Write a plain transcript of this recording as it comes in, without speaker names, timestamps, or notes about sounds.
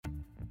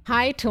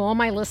Hi to all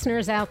my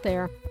listeners out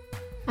there.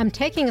 I'm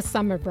taking a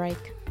summer break.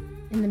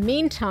 In the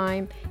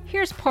meantime,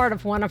 here's part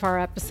of one of our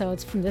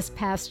episodes from this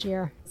past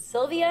year.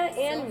 Sylvia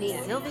and me.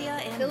 Sylvia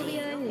and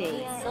Sylvia and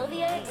me.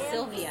 Sylvia and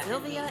Sylvia.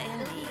 Sylvia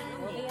and me.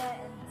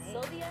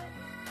 Sylvia.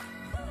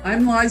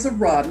 I'm Liza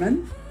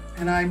Rodman,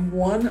 and I'm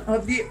one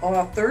of the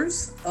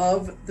authors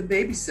of The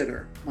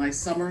Babysitter, My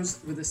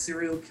Summers with a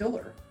Serial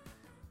Killer,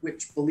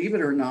 which, believe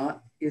it or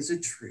not, is a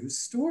true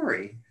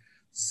story.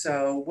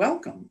 So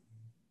welcome.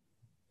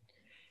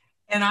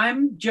 And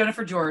I'm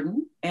Jennifer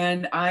Jordan,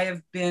 and I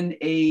have been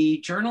a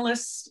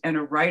journalist and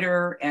a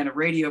writer and a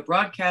radio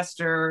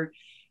broadcaster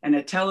and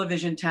a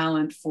television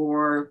talent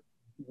for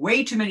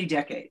way too many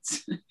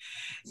decades.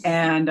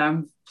 And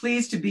I'm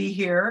pleased to be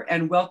here,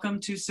 and welcome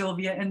to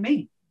Sylvia and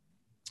me.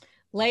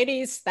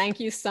 Ladies, thank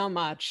you so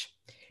much.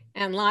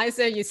 And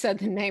Liza, you said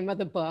the name of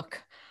the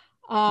book,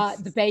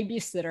 The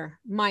Babysitter,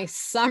 My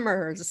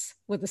Summers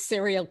with a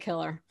Serial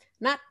Killer.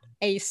 Not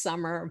a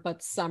summer,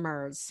 but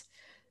summers.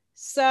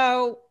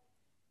 So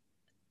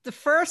the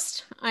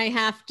first I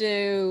have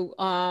to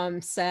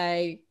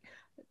say,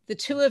 the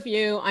two of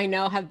you I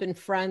know have been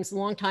friends,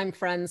 longtime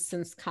friends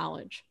since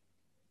college.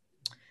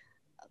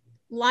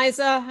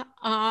 Liza,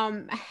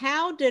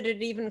 how did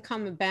it even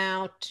come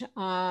about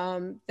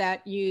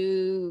that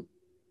you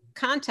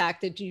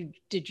contacted you?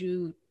 Did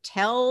you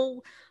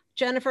tell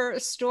Jennifer a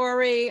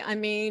story? I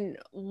mean,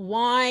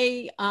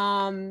 why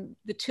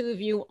the two of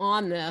you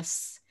on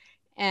this?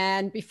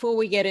 And before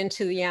we get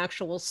into the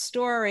actual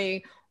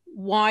story,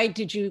 why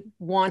did you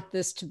want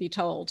this to be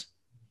told?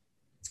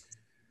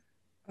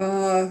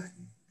 The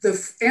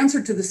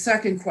answer to the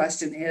second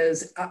question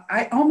is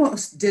I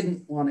almost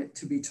didn't want it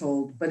to be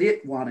told, but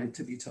it wanted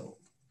to be told.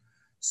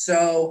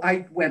 So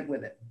I went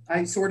with it.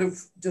 I sort of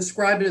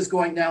describe it as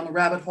going down the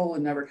rabbit hole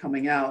and never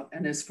coming out.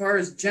 And as far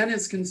as Jen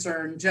is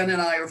concerned, Jen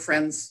and I are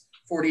friends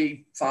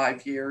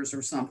 45 years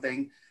or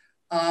something.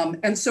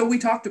 And so we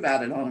talked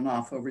about it on and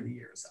off over the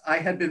years. I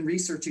had been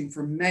researching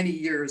for many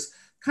years,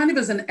 kind of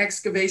as an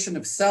excavation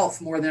of self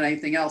more than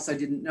anything else. I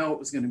didn't know it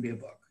was going to be a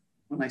book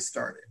when I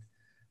started.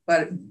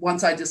 But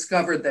once I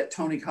discovered that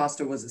Tony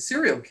Costa was a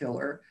serial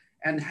killer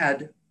and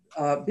had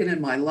been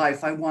in my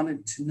life, I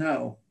wanted to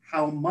know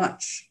how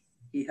much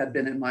he had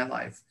been in my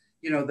life,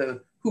 you know,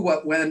 the who,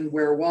 what, when,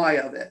 where, why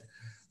of it.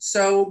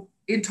 So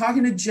in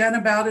talking to Jen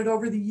about it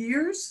over the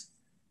years,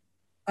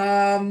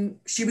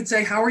 she would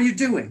say, how are you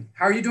doing?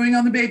 How are you doing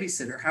on The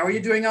Babysitter? How are you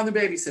doing on The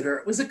Babysitter?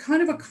 It was a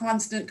kind of a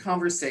constant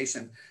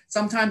conversation.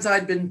 Sometimes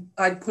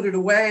I'd put it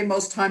away.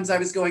 Most times I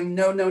was going,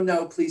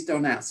 no, please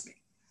don't ask me.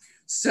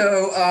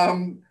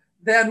 So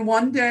then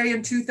one day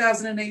in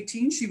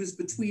 2018, she was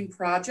between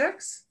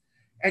projects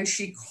and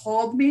she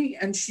called me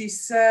and she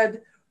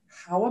said,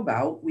 how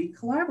about we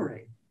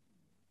collaborate?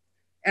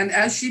 And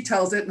as she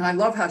tells it, and I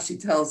love how she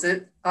tells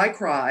it, I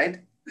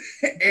cried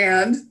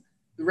and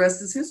the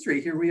rest is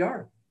history. Here we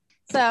are.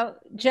 So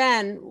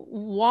Jen,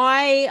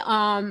 why,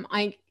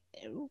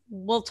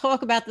 we'll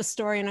talk about the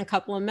story in a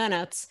couple of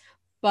minutes,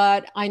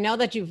 but I know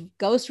that you've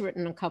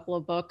ghostwritten a couple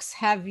of books.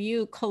 Have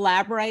you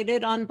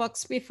collaborated on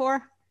books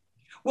before?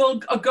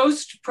 Well, a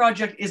ghost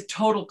project is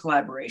total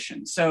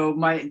collaboration. So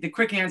the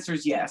quick answer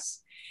is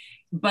yes.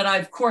 But I,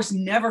 of course,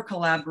 never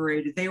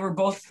collaborated. They were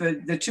both,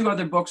 the two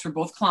other books were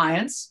both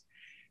clients.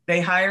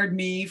 They hired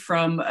me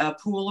from a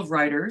pool of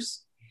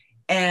writers.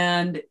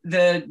 And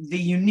the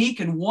unique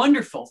and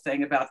wonderful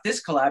thing about this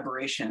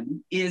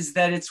collaboration is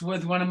that it's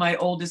with one of my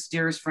oldest,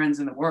 dearest friends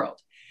in the world.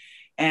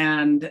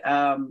 And,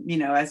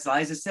 as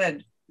Liza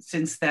said,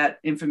 since that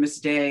infamous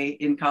day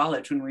in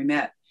college when we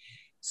met.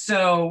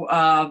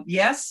 So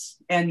yes,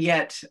 and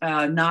yet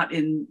not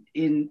in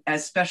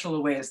as special a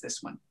way as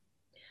this one.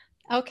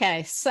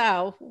 Okay,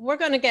 so we're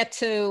going to get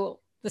to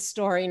the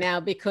story now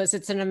because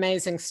it's an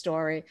amazing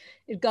story.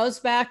 It goes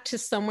back to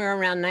somewhere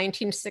around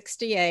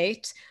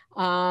 1968.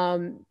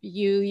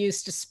 You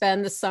used to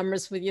spend the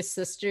summers with your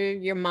sister,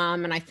 your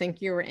mom, and I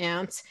think your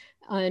aunt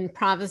in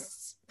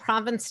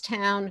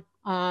Provincetown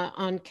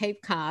on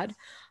Cape Cod.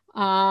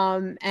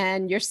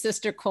 And your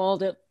sister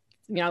called it,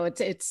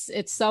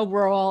 it's so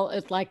rural.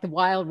 It's like the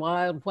wild,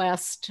 wild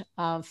west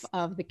of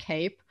the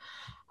Cape.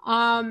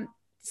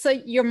 So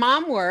your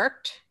mom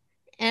worked,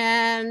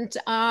 and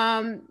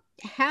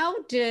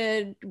how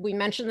did we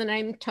mention the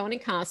name Tony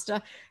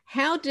Costa?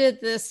 How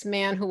did this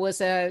man who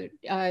was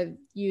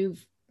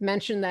you've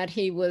mentioned that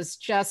he was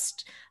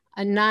just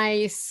a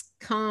nice,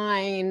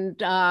 kind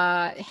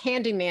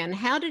handyman.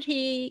 How did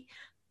he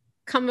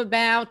come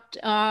about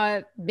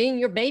being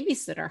your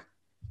babysitter?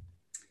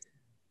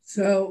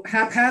 So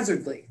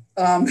haphazardly,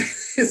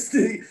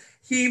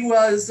 he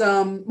was.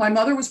 My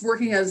mother was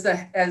working as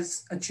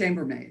a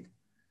chambermaid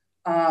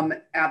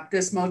at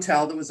this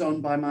motel that was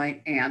owned by my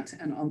aunt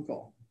and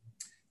uncle,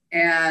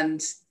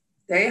 and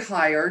they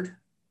hired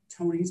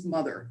Tony's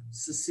mother,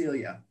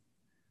 Cecilia,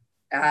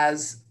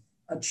 as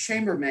a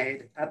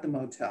chambermaid at the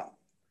motel.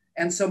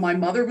 And so my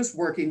mother was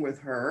working with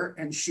her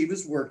and she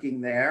was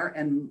working there,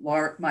 and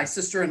my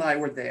sister and I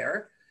were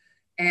there.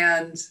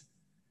 And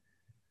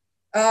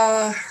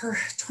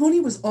Tony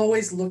was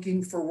always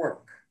looking for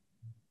work.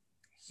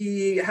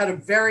 he had a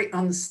very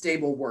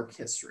unstable work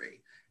history.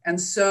 And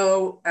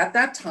so at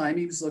that time,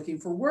 he was looking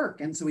for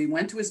work. And so he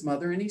went to his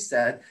mother and he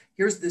said,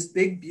 here's this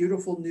big,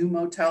 beautiful new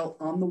motel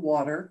on the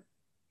water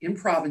in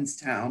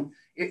Provincetown.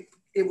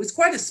 It was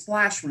quite a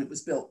splash when it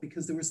was built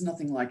because there was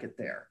nothing like it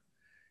there.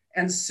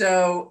 And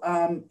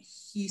so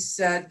he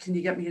said, can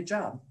you get me a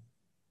job?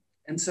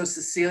 And so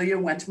Cecilia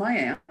went to my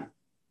aunt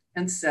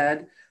and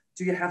said,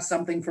 do you have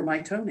something for my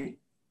Tony?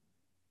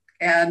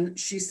 And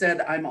she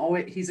said,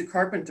 he's a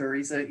carpenter.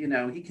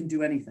 He can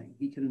do anything.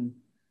 He can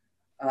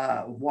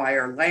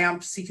wire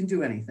lamps. He can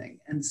do anything.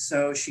 And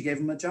so she gave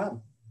him a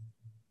job.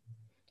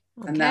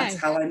 Okay. And that's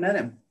how I met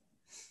him.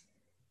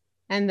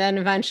 And then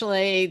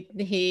eventually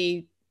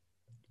he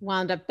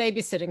wound up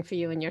babysitting for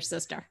you and your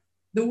sister.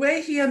 The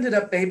way he ended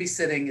up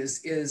babysitting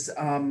is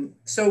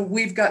so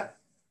we've got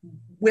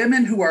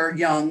women who are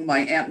young. My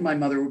aunt and my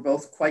mother were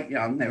both quite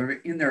young. They were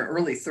in their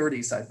early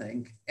 30s, I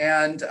think.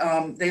 And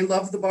they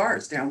loved the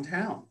bars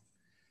downtown.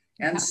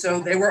 And so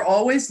they were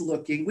always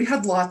looking. We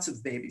had lots of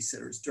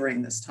babysitters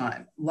during this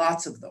time,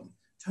 lots of them.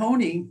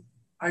 Tony,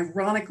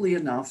 ironically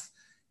enough,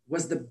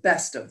 was the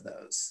best of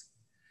those.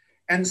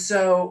 And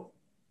so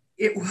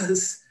it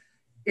was,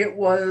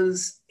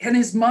 and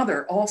his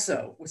mother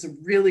also was a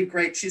really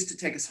great, she used to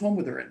take us home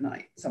with her at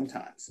night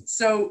sometimes.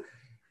 So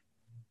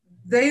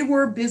they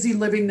were busy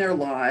living their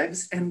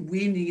lives and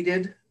we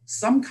needed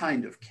some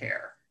kind of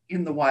care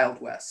in the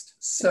Wild West.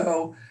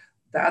 So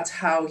that's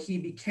how he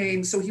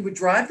became, so he would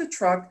drive the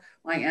truck.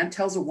 My aunt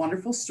tells a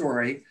wonderful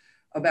story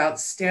about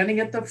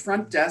standing at the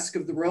front desk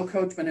of the Royal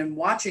Coachman and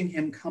watching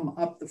him come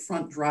up the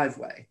front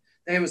driveway.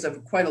 There was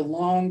quite a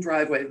long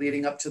driveway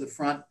leading up to the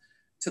front,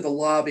 to the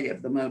lobby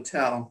of the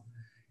motel.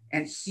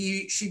 And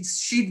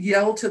she'd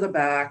yell to the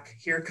back,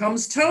 here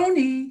comes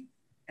Tony.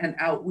 And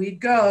out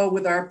we'd go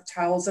with our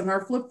towels and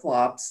our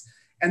flip-flops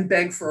and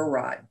beg for a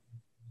ride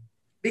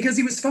because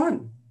he was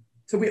fun.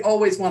 So we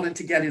always wanted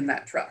to get in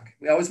that truck.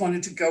 We always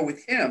wanted to go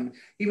with him.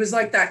 He was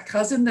like that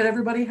cousin that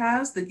everybody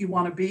has that you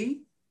want to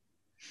be.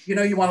 You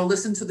know, you want to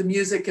listen to the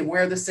music and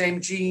wear the same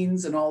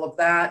jeans and all of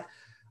that.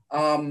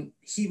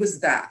 He was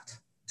that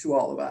to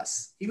all of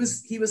us. He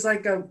was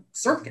like a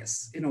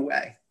circus in a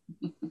way.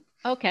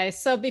 Okay,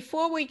 so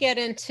before we get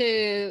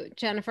into,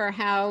 Jennifer,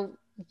 how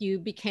you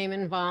became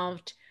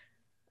involved,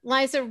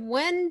 Liza,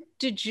 when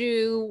did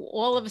you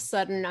all of a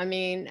sudden, I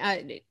mean,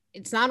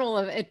 it's not all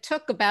of it, it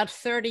took about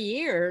 30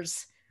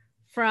 years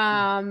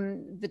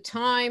from the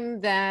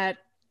time that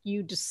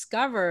you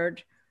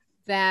discovered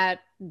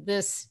that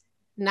this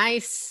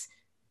nice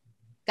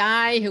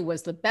guy who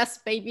was the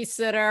best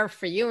babysitter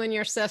for you and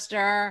your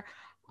sister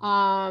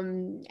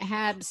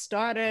had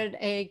started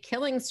a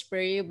killing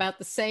spree about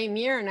the same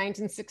year,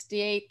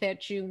 1968,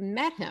 that you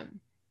met him.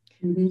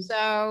 Mm-hmm.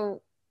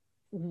 So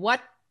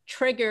what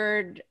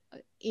triggered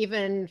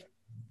even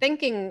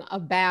thinking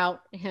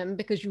about him,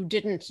 because you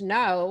didn't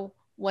know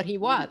what he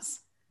was?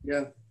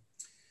 Yeah.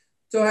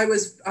 So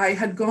I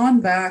had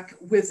gone back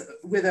with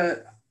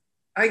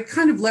I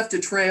kind of left a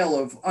trail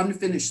of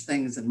unfinished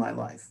things in my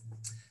life.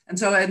 And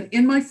so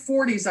in my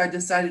 40s, I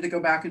decided to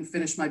go back and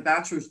finish my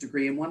bachelor's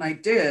degree. And when I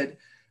did,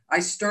 I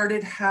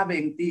started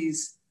having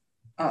these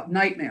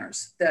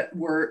nightmares that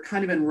were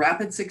kind of in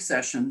rapid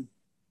succession.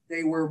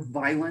 They were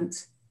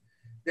violent.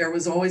 There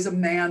was always a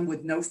man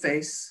with no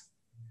face.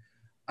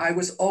 I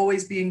was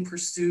always being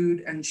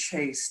pursued and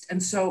chased.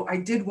 And so I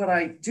did what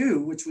I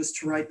do, which was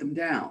to write them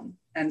down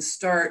and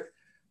start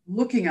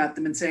looking at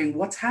them and saying,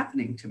 what's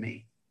happening to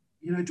me?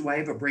 You know, do I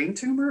have a brain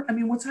tumor? I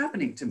mean, what's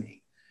happening to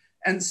me?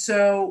 And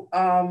so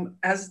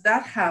as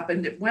that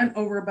happened, it went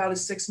over about a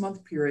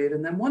 6-month period.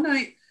 And then one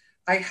night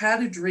I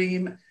had a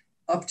dream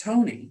of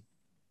Tony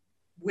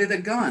with a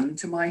gun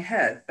to my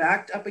head,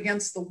 backed up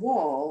against the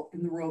wall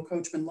in the Royal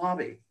Coachman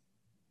lobby.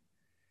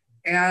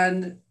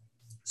 And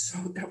so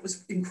that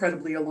was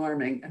incredibly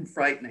alarming and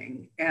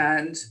frightening.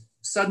 And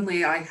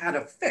suddenly I had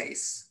a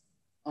face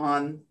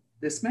on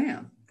this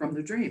man from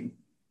the dream.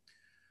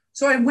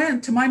 So I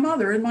went to my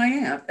mother and my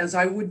aunt, as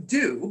I would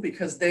do,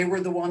 because they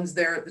were the ones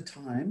there at the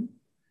time.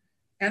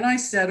 And I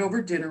said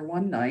over dinner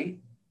one night,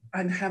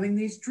 I'm having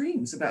these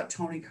dreams about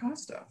Tony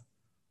Costa.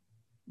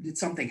 Did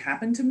something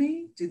happen to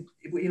me?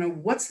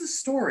 What's the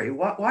story?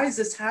 Why is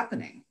this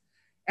happening?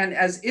 And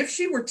as if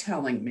she were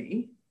telling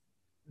me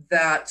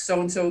that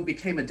so-and-so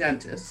became a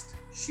dentist,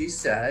 she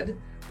said,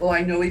 well,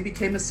 I know he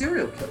became a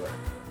serial killer.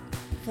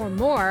 For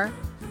more,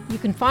 you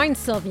can find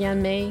Sylvia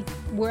and me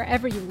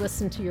wherever you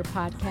listen to your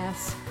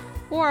podcasts,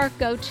 or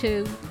go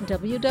to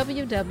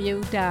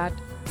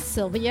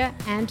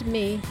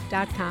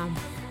www.sylviaandme.com.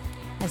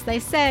 As they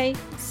say,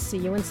 see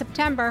you in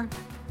September.